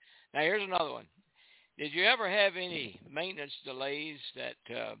 Now, here's another one. Did you ever have any maintenance delays that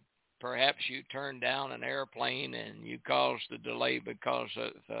perhaps you turned down an airplane and you caused the delay because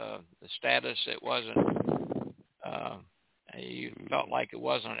of the status it wasn't you felt like it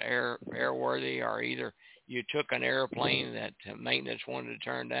wasn't airworthy, or either you took an airplane that maintenance wanted to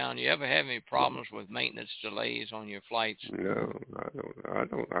turn down? You ever have any problems with maintenance delays on your flights? No, I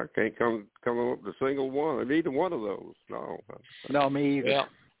don't. I can't come up with a single one of either one of those. No, me either.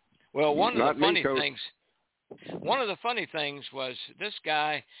 Well, one of the funny things was this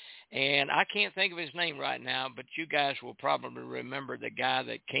guy, and I can't think of his name right now, but you guys will probably remember the guy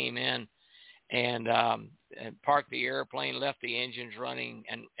that came in and parked the airplane, left the engines running,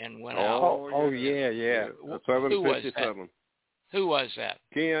 and went out. Oh, yeah. 757. Who was that?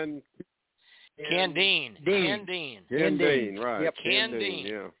 Ken Dean. Ken Dean, right. Yep. Ken Dean.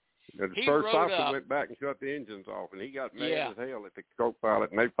 Yeah. The He first rode officer up. went back and shut the engines off, and he got mad as hell at the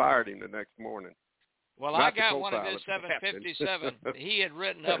co-pilot, and they fired him the next morning. Well, Not I got one of the his co-pilot, 757. He had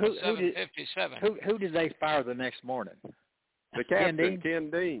written up a 757. Who did they fire the next morning? The captain, Ken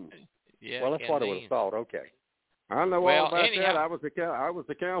Dean. Yeah, well, that's Ken what I Dean. would have thought. Okay. I know all about that. I was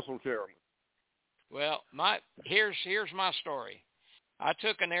the council chairman. Well, here's my story. I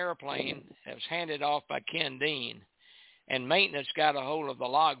took an airplane that was handed off by Ken Dean, and maintenance got a hold of the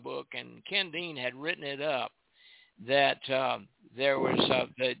logbook, and Ken Dean had written it up that there was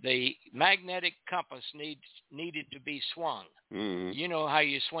the magnetic compass needed to be swung. Mm-hmm. You know how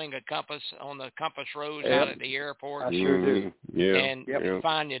you swing a compass on the compass roads out at the airport? I sure do. Yeah. And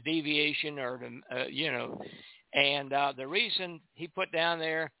find a deviation or, and the reason he put down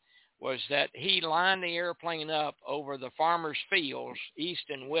there was that he lined the airplane up over the farmers' fields, east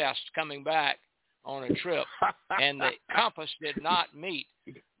and west, coming back on a trip, and the compass did not meet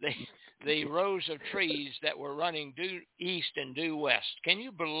the rows of trees that were running due east and due west. Can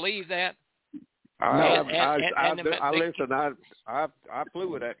you believe that? I flew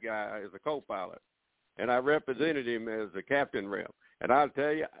with that guy as a co-pilot, and I represented him as a captain rep. And I'll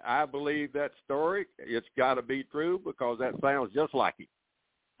tell you, I believe that story. It's got to be true because that sounds just like him.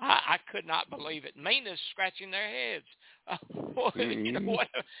 I could not believe it. Maintenance scratching their heads. You know what?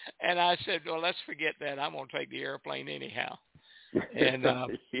 And I said, well, let's forget that. I'm going to take the airplane anyhow. And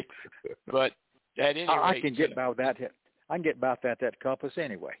but at any rate, I can get about that. I can get about that compass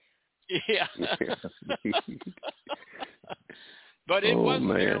anyway. Yeah. But it wasn't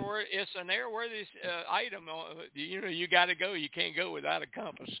airworthy. It's an airworthy item. You got to go. You can't go without a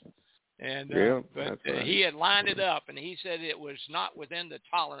compass. And but he had lined it up, and he said it was not within the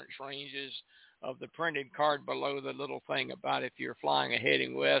tolerance ranges of the printed card below the little thing about if you're flying a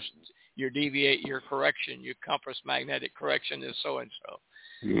heading west, your correction, your compass magnetic correction is so and so.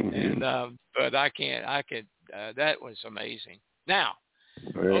 And but I could. That was amazing. Now,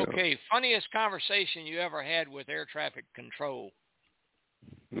 okay, funniest conversation you ever had with air traffic control?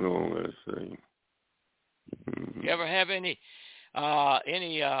 No, let's see. You ever have any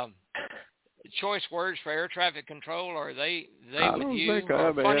choice words for air traffic control, or are they with you?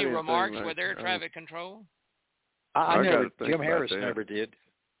 Or funny remarks with air traffic control? I never. Jim Harris never did.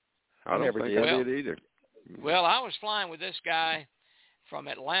 I never did either. Well, I was flying with this guy from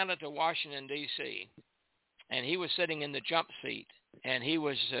Atlanta to Washington, D.C., and he was sitting in the jump seat, and he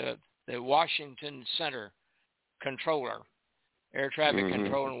was the Washington Center controller, air traffic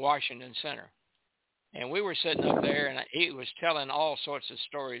control in Washington Center. And we were sitting up there, and he was telling all sorts of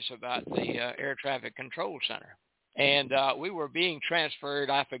stories about the air traffic control center. And we were being transferred.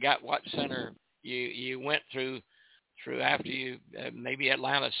 I forgot what center you went through after you, maybe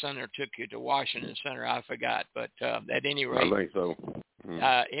Atlanta Center took you to Washington Center. I forgot. But at any rate, I think so.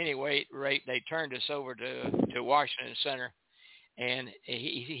 They turned us over to Washington Center. And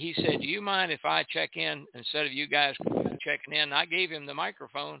he said, do you mind if I check in instead of you guys checking in? And I gave him the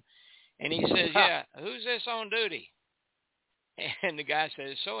microphone. And he says, yeah, who's this on duty? And the guy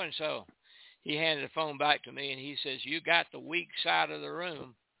says, so-and-so. He handed the phone back to me, and he says, you got the weak side of the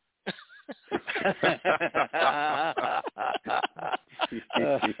room.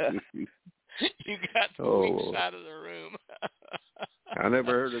 You got the weak side of the room. I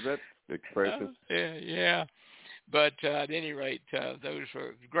never heard of that expression. Yeah. But at any rate, those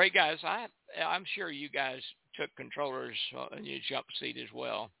were great guys. I'm sure you guys took controllers in your jump seat as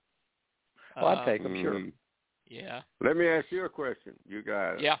well. Well, I'd take them, sure. Yeah. Let me ask you a question, you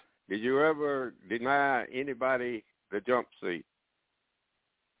guys. Yeah. Did you ever deny anybody the jump seat?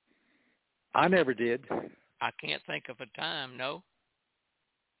 I never did. I can't think of a time, no.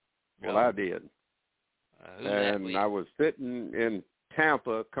 Well, I did. And I was sitting in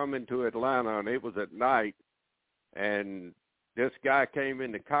Tampa coming to Atlanta, and it was at night, and this guy came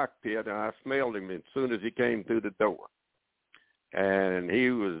in the cockpit, and I smelled him as soon as he came through the door. And he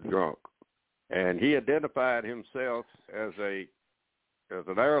was drunk. And he identified himself as an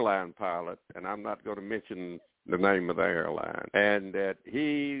airline pilot, and I'm not going to mention the name of the airline, and that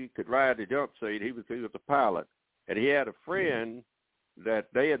he could ride the jump seat. He was a pilot, and he had a friend that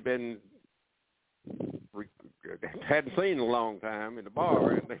they hadn't seen in a long time in the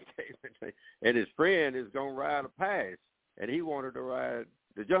bar, and and his friend is going to ride a pass, and he wanted to ride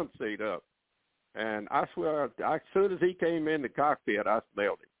the jump seat up. And I swear, as soon as he came in the cockpit, I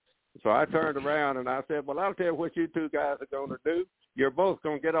smelled him. So I turned around and I said, well, I'll tell you what you two guys are going to do. You're both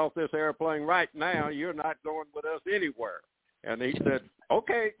going to get off this airplane right now. You're not going with us anywhere. And he said,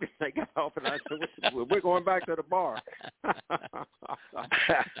 okay. They got off, and I said, we're going back to the bar.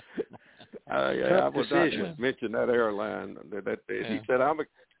 I was not mention that airline. He said, I'm a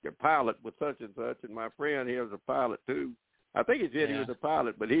pilot with such and such, and my friend here is a pilot too. I think he said he was a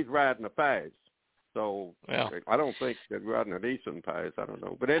pilot, but he's riding a pass. So I don't think they're riding an Eastern pass. I don't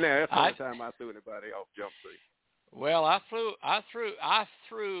know. But anyway, that's the only time I threw anybody off jump seat. Well, I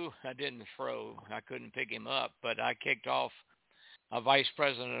didn't throw. I couldn't pick him up, but I kicked off a vice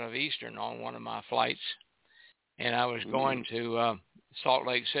president of Eastern on one of my flights, and I was going to Salt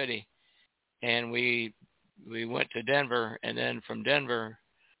Lake City, and we went to Denver, and then from Denver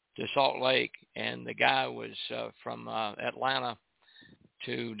to Salt Lake, and the guy was from Atlanta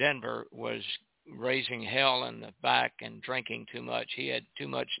to Denver was raising hell in the back and drinking too much. He had too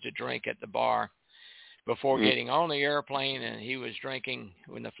much to drink at the bar before getting on the airplane, and he was drinking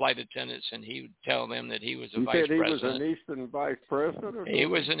with the flight attendants, and he would tell them that he was a vice president. He was an Eastern vice president, or something? He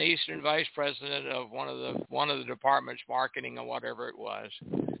was an Eastern vice president of one of the departments, marketing or whatever it was.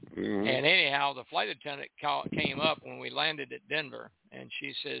 And anyhow, the flight attendant came up when we landed at Denver, and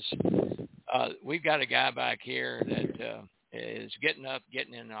she says, we've got a guy back here that is getting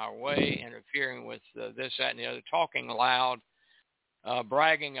in our way, interfering with this, that, and the other, talking loud,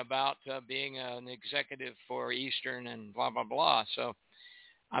 bragging about being an executive for Eastern and blah, blah, blah. So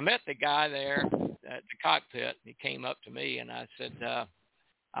I met the guy there at the cockpit. He came up to me, and I said,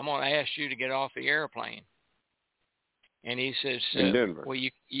 I'm going to ask you to get off the airplane. And he says, in Denver. Well,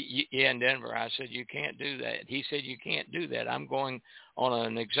 in Denver. I said, you can't do that. He said, you can't do that. I'm going on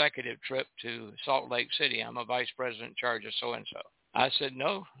an executive trip to Salt Lake City. I'm a vice president in charge of so-and-so. I said,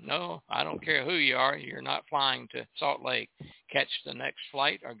 no, I don't care who you are. You're not flying to Salt Lake. Catch the next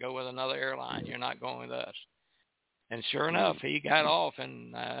flight or go with another airline. You're not going with us. And sure enough, he got off,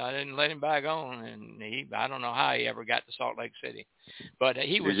 and I didn't let him back on. And I don't know how he ever got to SaltAke City, but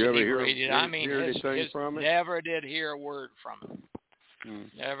he was inebriated. I mean, never did hear a word from him.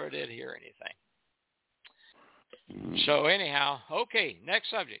 Never did hear anything. So anyhow, okay, next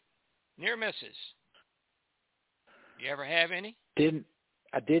subject, near misses. You ever have any?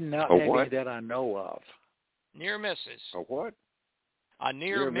 I did not have any that I know of. Near misses. A what? A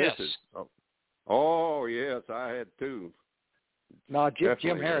near miss. Oh, yes, I had two. No,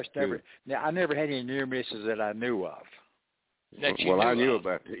 Jim Harris never. I never had any near misses that I knew of. I knew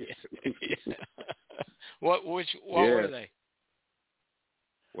about these. What were they?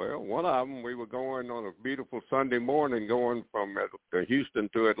 Well, one of them, we were going on a beautiful Sunday morning, going from Houston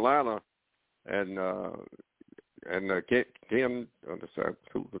to Atlanta, and Kim,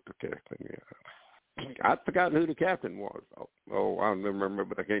 who was the captain? I forgot who the captain was. Oh, I don't remember,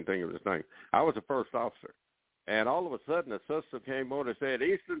 but I can't think of his name. I was the first officer. And all of a sudden, a sister came on and said,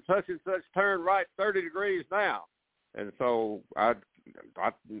 Eastern such and such, turn right 30 degrees now. And so the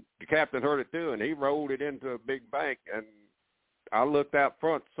captain heard it too, and he rolled it into a big bank. And I looked out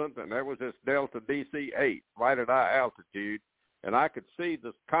front, there was this Delta DC-8 right at our altitude, and I could see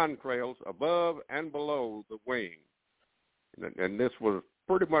the contrails above and below the wing. And this was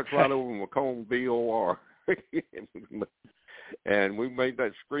pretty much right over Macomb BOR. And we made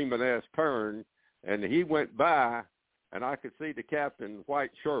that screaming ass turn, and he went by, and I could see the captain's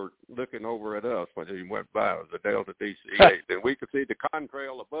white shirt looking over at us when he went by. It was a Delta DC-8. And we could see the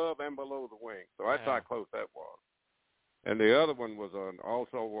contrail above and below the wing. So that's how close that was. And the other one was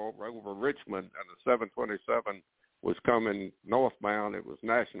also over Richmond, and the 727 was coming northbound. It was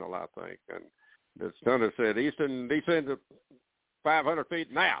national, I think. And the stunner said, Eastern, descend to 500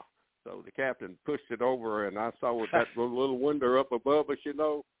 feet now. So the captain pushed it over, and I saw that little window up above us, in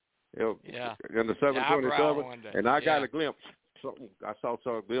the 727, and I got a glimpse. I saw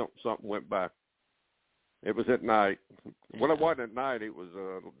a glimpse. Something went by. It was at night. Well, it wasn't at night. It was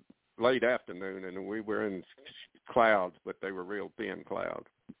late afternoon, and we were in clouds, but they were real thin clouds.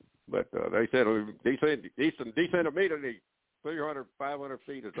 But they said, descend immediately 300, 500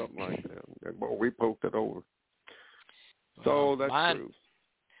 feet or something like that. And boy, we poked it over. So that's true.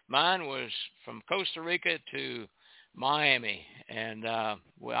 Mine was from Costa Rica to Miami, and I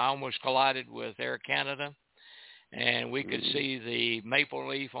almost collided with Air Canada. and we could see the maple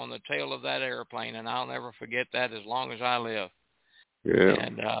leaf on the tail of that airplane, and I'll never forget that as long as I live. Yeah.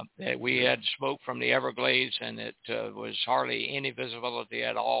 And we had smoke from the Everglades, and it was hardly any visibility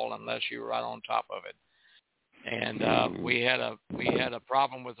at all unless you were right on top of it. And we had a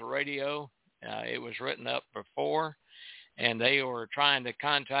problem with the radio. It was written up before, and they were trying to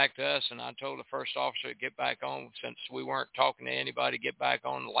contact us, and I told the first officer to get back on, since we weren't talking to anybody, get back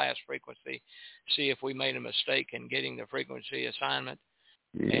on the last frequency, see if we made a mistake in getting the frequency assignment.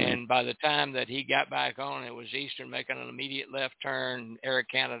 Mm-hmm. And by the time that he got back on, it was Eastern making an immediate left turn, Air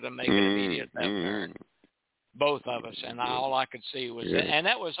Canada making an immediate left turn, both of us. And all I could see was that, and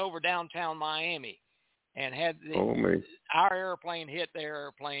that was over downtown Miami. And had our airplane hit their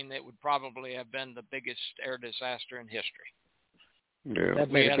airplane, that would probably have been the biggest air disaster in history. Yeah.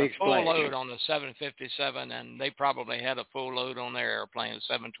 We had a full load on the 757, and they probably had a full load on their airplane, the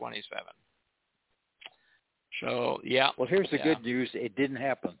 727. So, yeah. Well, here's the good news. It didn't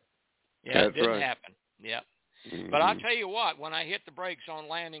happen. Yeah, it didn't happen. Yeah. Mm-hmm. But I'll tell you what, when I hit the brakes on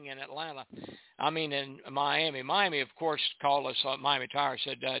landing in Atlanta, in Miami, of course, called us, Miami Tower,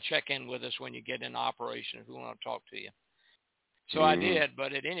 said, check in with us when you get into operation if we want to talk to you. So I did,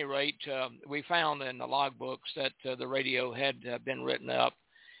 but at any rate, we found in the logbooks that the radio had been written up,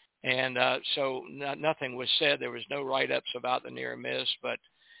 and so nothing was said. There was no write-ups about the near miss, but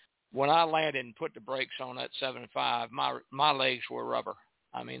when I landed and put the brakes on that 7.5, my legs were rubber.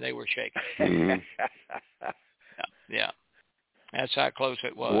 I mean, they were shaking. Yeah. That's how close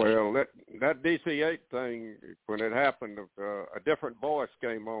it was. Well, that DC-8 thing, when it happened, a different voice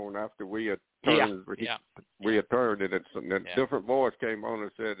came on after we had turned. We had turned it, and a different voice came on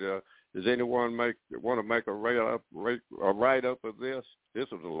and said, "Does anyone want to make a write-up of this?" This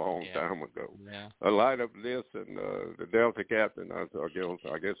was a long time ago. Yeah. A write-up of this, and the Delta captain, I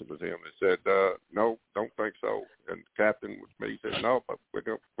guess it was him, said, "No, don't think so." And the captain with me said, "No, but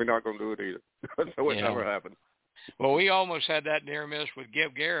we're not going to do it either." So it never happened. Well, we almost had that near miss with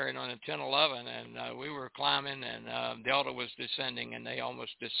Gib Garrett on a 1011, and we were climbing, and Delta was descending, and they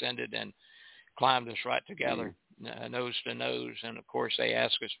almost descended and climbed us right together, nose to nose. And of course, they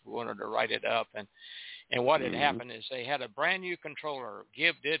asked us if we wanted to write it up. And what had happened is they had a brand new controller.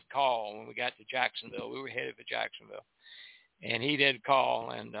 Gib did call when we got to Jacksonville. We were headed for Jacksonville, and he did call,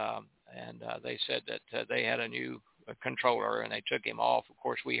 and they said that they had a new controller, and they took him off. Of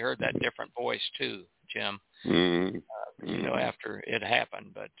course, we heard that different voice too, Jim. After it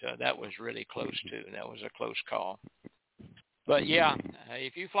happened, but that was really close too. That was a close call. But yeah,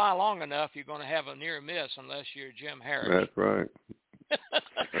 if you fly long enough, you're going to have a near miss unless you're Jim Harris. That's right.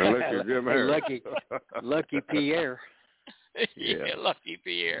 Unless you're Jim Harris. Lucky Pierre. Lucky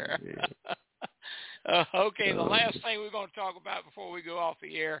Pierre. Yeah. Okay, the last thing we're going to talk about before we go off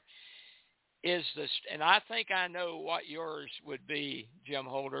the air is this, and I think I know what yours would be, Jim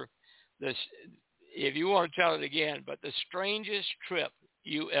Holder. This, if you want to tell it again, but the strangest trip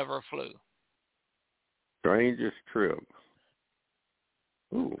you ever flew. Strangest trip.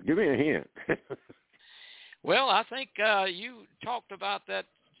 Ooh, give me a hint. Well, I think you talked about that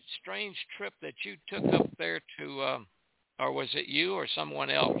strange trip that you took up there to, or was it you or someone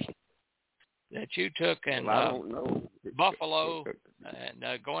else that you took in I don't know. Buffalo,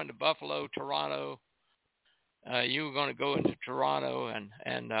 and going to Buffalo, Toronto. You were going to go into Toronto,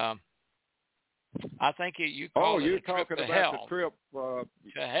 and I think you called it a trip to hell. The trip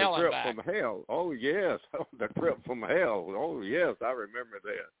to hell and back. From hell. Oh, yes. The trip from hell. Oh, yes. I remember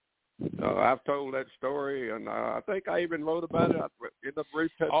that. I've told that story, and I think I even wrote about it in the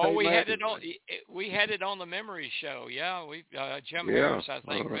brief. We had it on the Memory Show. Yeah, Jim Harris, I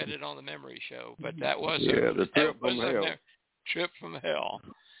think, read it on the Memory Show. But that was the trip from hell. Trip from hell.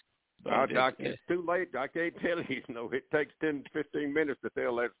 It's too late. I can't tell you. It takes 10, 15 minutes to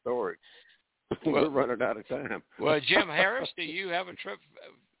tell that story. We're running out of time. Well, Jim Harris, do you have a trip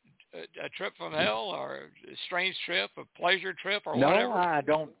from hell, or a strange trip, a pleasure trip, or whatever?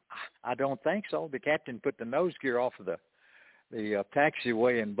 No, I don't think so. The captain put the nose gear off of the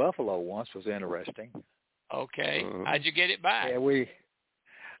taxiway in Buffalo once. Was interesting. Okay, how'd you get it back? Yeah,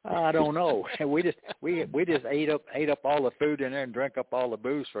 I don't know. We just ate up all the food in there and drank up all the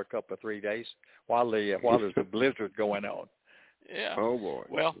booze for a couple of 3 days while there's a blizzard going on. Yeah. Oh boy.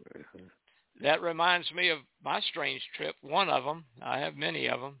 Well, that reminds me of my strange trip. One of them. I have many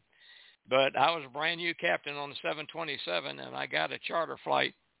of them. But I was a brand new captain on the 727, and I got a charter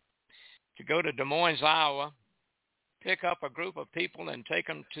flight to go to Des Moines, Iowa, pick up a group of people and take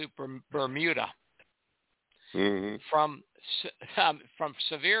them to Bermuda. Mm-hmm. From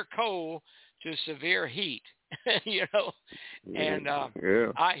severe cold to severe heat. you know. And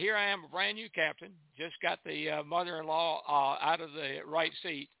here I am, a brand new captain, just got the mother-in-law out of the right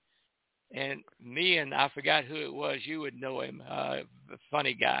seat. And me and I forgot who it was. You would know him.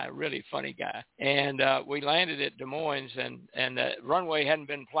 Funny guy, really funny guy. And we landed at Des Moines, and the runway hadn't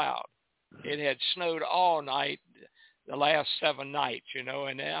been plowed. It had snowed all night, the last 7 nights, you know.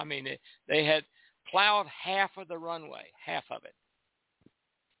 And I mean, they had plowed half of the runway, half of it.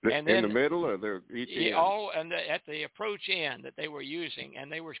 And then, in the middle, or they're each end? At the approach end that they were using,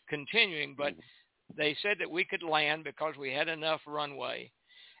 and they were continuing, but they said that we could land because we had enough runway.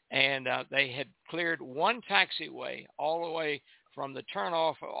 And they had cleared one taxiway all the way from the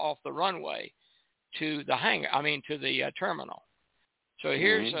turnoff off the runway to the to the terminal. So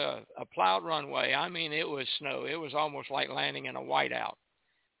here's a plowed runway. I mean, it was snow. It was almost like landing in a whiteout.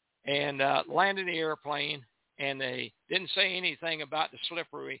 And landed the airplane, and they didn't say anything about the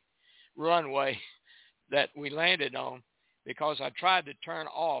slippery runway that we landed on because I tried to turn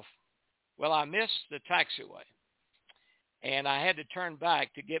off. Well, I missed the taxiway. And I had to turn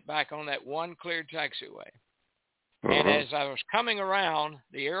back to get back on that one cleared taxiway. And as I was coming around,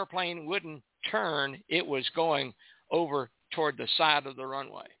 the airplane wouldn't turn. It was going over toward the side of the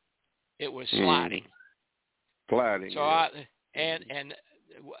runway. It was sliding. Sliding. So and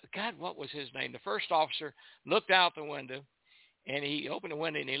God, what was his name? The first officer looked out the window, and he opened the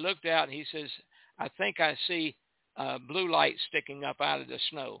window, and he looked out, and he says, I think I see blue light sticking up out of the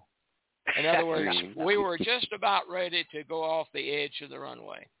snow. In other words, we were just about ready to go off the edge of the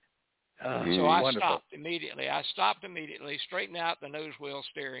runway. So I stopped immediately. Straightened out the nose wheel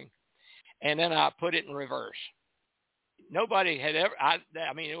steering, and then I put it in reverse. Nobody had ever,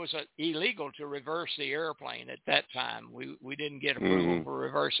 it was illegal to reverse the airplane at that time. We didn't get approval for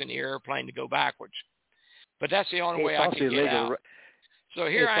reversing the airplane to go backwards. But that's the only way I could get out. So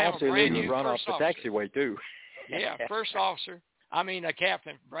here I am, a brand new run off the taxiway, too. Yeah, first officer. A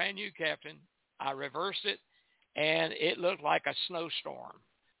captain, brand new captain. I reversed it, and it looked like a snowstorm.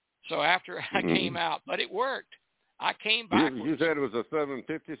 So after I came out, but it worked. I came backwards. You said it was a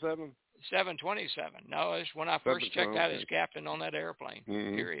 757? 727. No, it's when I first checked out as captain on that airplane,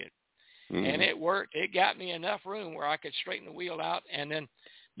 period. And it worked. It got me enough room where I could straighten the wheel out and then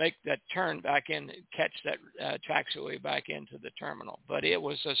make that turn back in, catch that taxiway back into the terminal. But it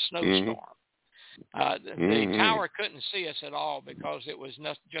was a snowstorm. The tower couldn't see us at all because it was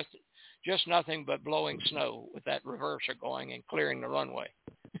just nothing but blowing snow with that reverser going and clearing the runway.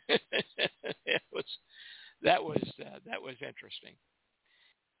 That was interesting.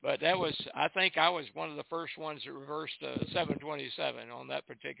 But I think I was one of the first ones that reversed 727 on that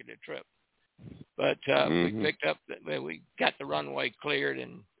particular trip. But we picked up, we got the runway cleared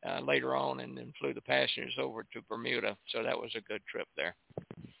and later on, and then flew the passengers over to Bermuda. So that was a good trip there.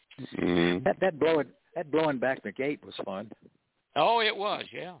 That blowing back the gate was fun. Oh, it was,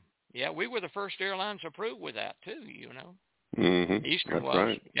 yeah. Yeah, we were the first airlines approved with that too, you know. Eastern That's was,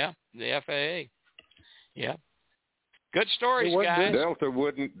 right. yeah, the FAA. Yeah. Good stories, guys. Delta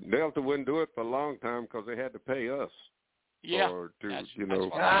wouldn't do it for a long time because they had to pay us. Yeah.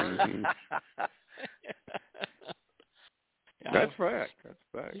 That's fact.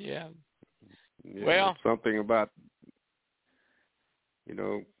 Yeah. Well, something about,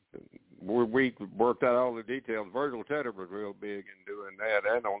 we worked out all the details. Virgil Tedder was real big in doing that,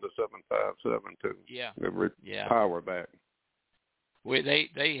 and on the 757 too. Yeah. Power back.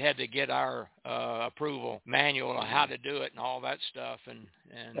 They had to get our approval manual on how to do it and all that stuff, and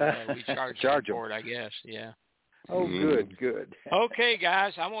we charged them for it, I guess. Yeah. Oh, good. Okay,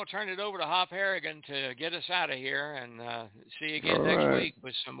 guys, I'm going to turn it over to Hop Harrigan to get us out of here, and see you again next week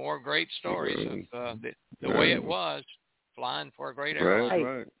with some more great stories of the way it was flying for a great airline.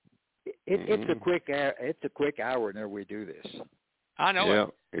 Right. It's a quick hour whenever we do this. I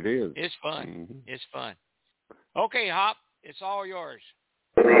know it. It is. It's fun. It's fun. Okay, Hop, it's all yours.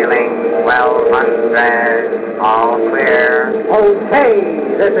 Feeling 1200, all clear. Okay,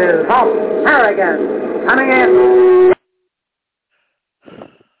 this is Hop Harrigan coming in.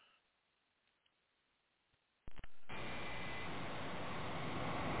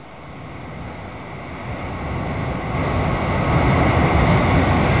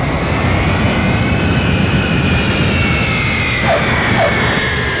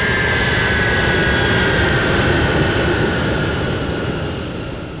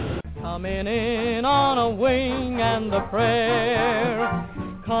 Coming in on a wing and a prayer.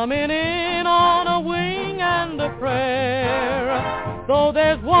 Coming in on a wing and a prayer. Though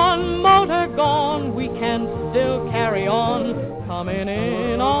there's one motor gone, we can still carry on. Coming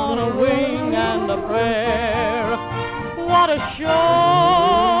in on a wing and a prayer. What a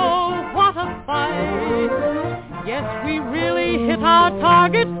show, what a fight. guess we really hit our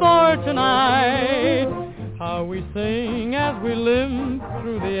target for tonight. How we sing as we limp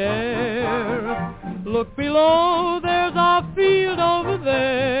through the air. Look below, there's our field over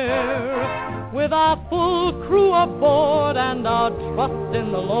there. With our full crew aboard and our trust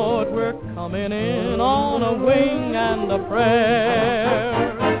in the Lord, we're coming in on a wing and a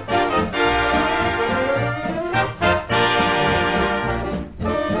prayer.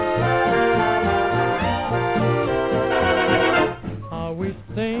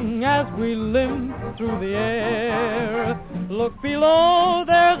 Sing as we limp through the air. Look below,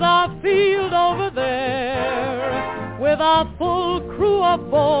 there's our field over there. With our full crew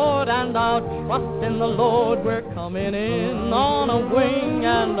aboard and our trust in the Lord, we're coming in on a wing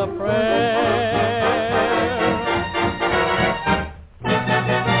and a prayer.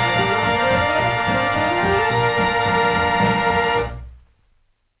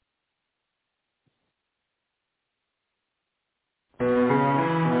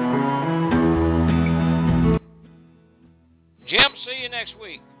 Jim, see you next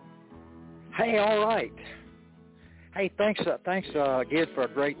week. Hey, all right. Hey, thanks again for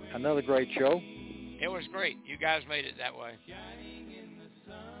another great show. It was great. You guys made it that way.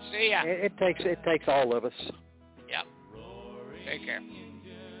 See ya. It takes all of us. Yep. Take care.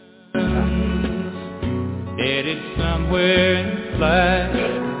 Headed somewhere in flight.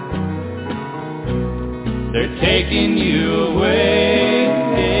 They're taking you away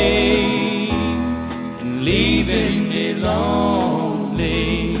and leaving me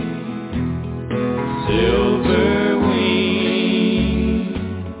lonely. Silver wings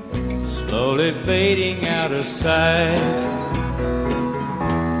slowly fading out of sight.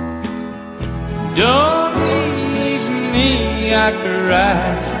 Don't leave me, I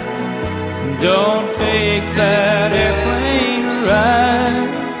cried. Don't take that airplane ride.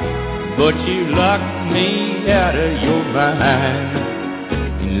 But you locked me out of your mind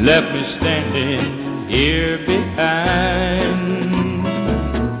and left me standing here behind.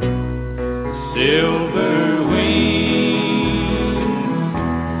 Silver wings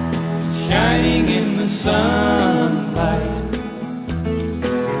shining in the sunlight.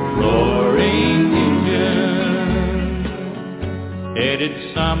 Roaring engine headed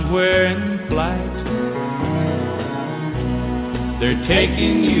somewhere in flight. They're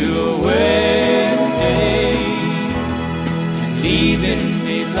taking you away and leaving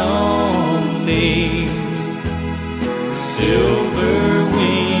me lonely. Silver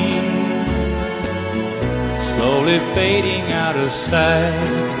wings slowly fading out of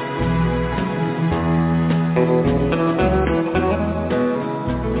sight.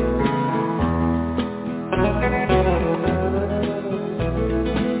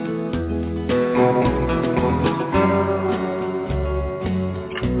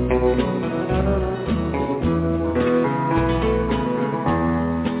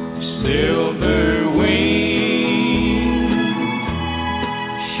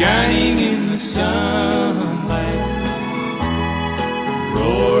 Shining in the sunlight,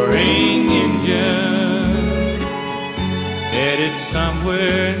 roaring engine headed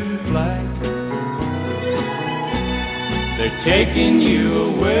somewhere in flight. They're taking you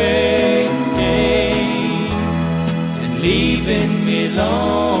away and leaving me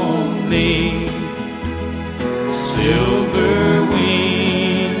lonely. Silver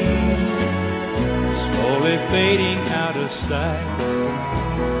wings slowly fading out of sight.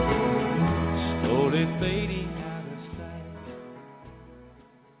 Slowly fading